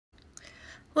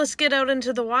Let's get out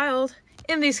into the wild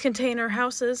in these container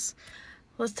houses.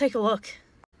 Let's take a look.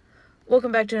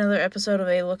 Welcome back to another episode of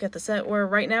A Look at the Set, where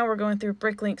right now we're going through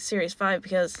Bricklink Series 5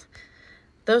 because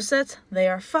those sets, they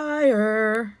are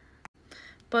fire.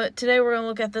 But today we're going to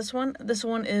look at this one. This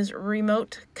one is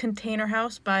Remote Container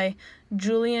House by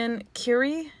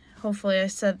JulianCuriere. Hopefully I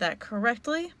said that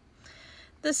correctly.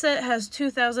 This set has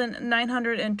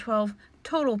 2,912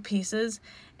 total pieces,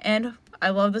 and I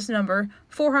love this number,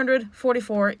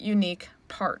 444 unique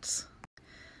parts.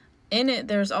 In it,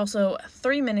 there's also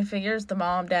 3 minifigures, the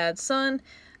mom, dad, son,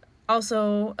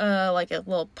 also like a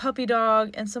little puppy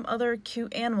dog, and some other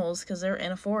cute animals because they're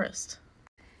in a forest.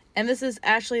 And this is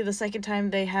actually the second time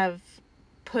they have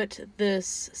put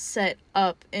this set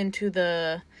up into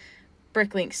the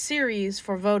Bricklink series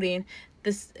for voting.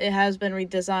 It has been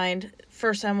redesigned.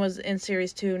 First time was in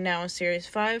Series 2, now in Series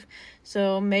 5.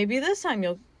 So maybe this time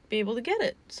you'll be able to get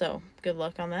it. So good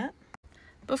luck on that.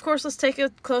 But of course, let's take a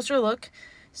closer look.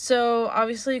 So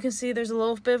obviously you can see there's a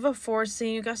little bit of a forest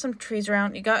scene. You got some trees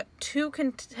around. You got 2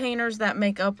 containers that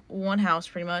make up one house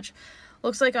pretty much.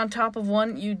 Looks like on top of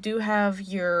one you do have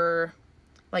your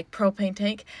like propane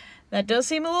tank. That does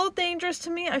seem a little dangerous to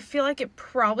me. I feel like it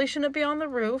probably shouldn't be on the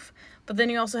roof. But then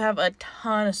you also have a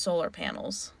ton of solar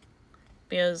panels.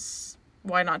 Because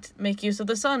why not make use of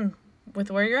the sun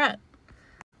with where you're at?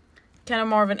 Kind of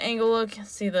more of an angle look.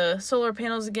 See the solar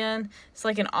panels again. It's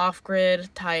like an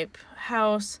off-grid type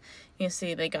house. You can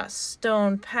see they got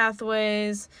stone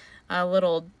pathways, a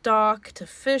little dock to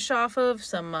fish off of,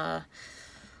 some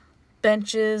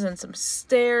benches and some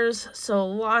stairs. So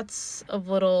lots of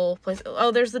little places.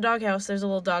 Oh, there's the doghouse. There's a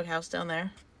little doghouse down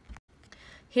there.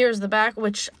 Here's the back,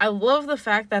 which I love the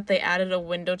fact that they added a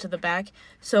window to the back,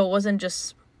 so it wasn't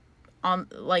just on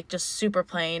like just super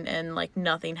plain and like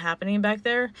nothing happening back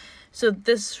there. So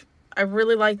this, I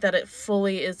really like that it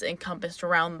fully is encompassed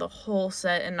around the whole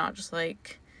set and not just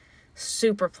like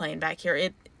super plain back here.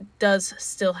 It does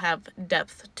still have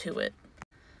depth to it.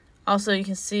 Also, you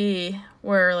can see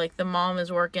where like the mom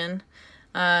is working.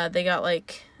 They got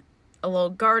like a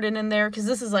little garden in there because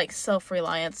this is like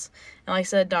self-reliance, and like I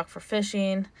said, dock for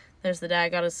fishing. There's the dad,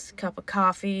 got his cup of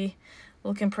coffee,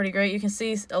 looking pretty great. You can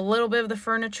see a little bit of the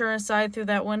furniture inside through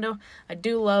that window. I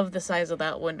do love the size of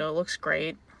that window, it looks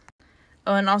great.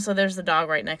 Oh, and also there's the dog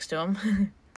right next to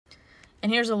him.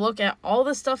 And here's a look at all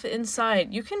the stuff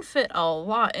inside. You can fit a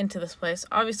lot into this place.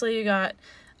 Obviously you got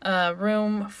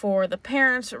room for the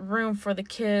parents, room for the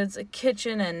kids, a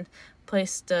kitchen, and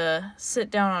place to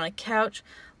sit down on a couch.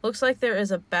 Looks like there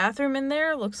is a bathroom in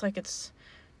there. Looks like it's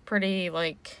pretty,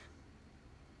 like,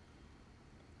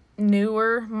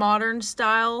 newer, modern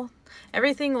style.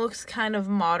 Everything looks kind of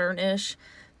modern-ish.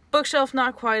 Bookshelf,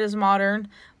 not quite as modern,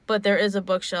 but there is a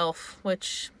bookshelf,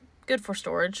 which, good for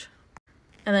storage.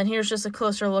 And then here's just a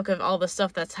closer look of all the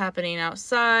stuff that's happening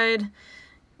outside.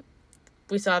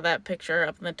 We saw that picture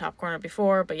up in the top corner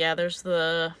before, but yeah, there's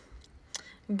the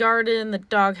garden, the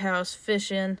doghouse,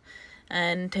 fishing,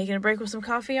 and taking a break with some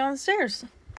coffee on the stairs.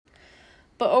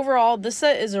 But overall, this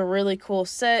set is a really cool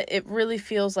set. It really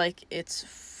feels like it's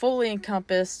fully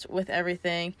encompassed with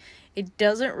everything. It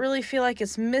doesn't really feel like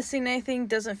it's missing anything,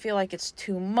 doesn't feel like it's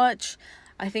too much.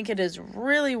 I think it is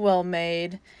really well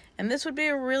made, and this would be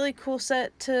a really cool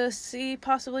set to see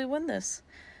possibly win this.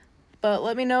 But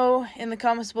let me know in the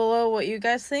comments below what you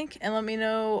guys think, and let me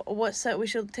know what set we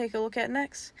should take a look at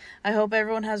next. I hope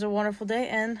everyone has a wonderful day,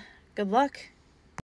 and good luck.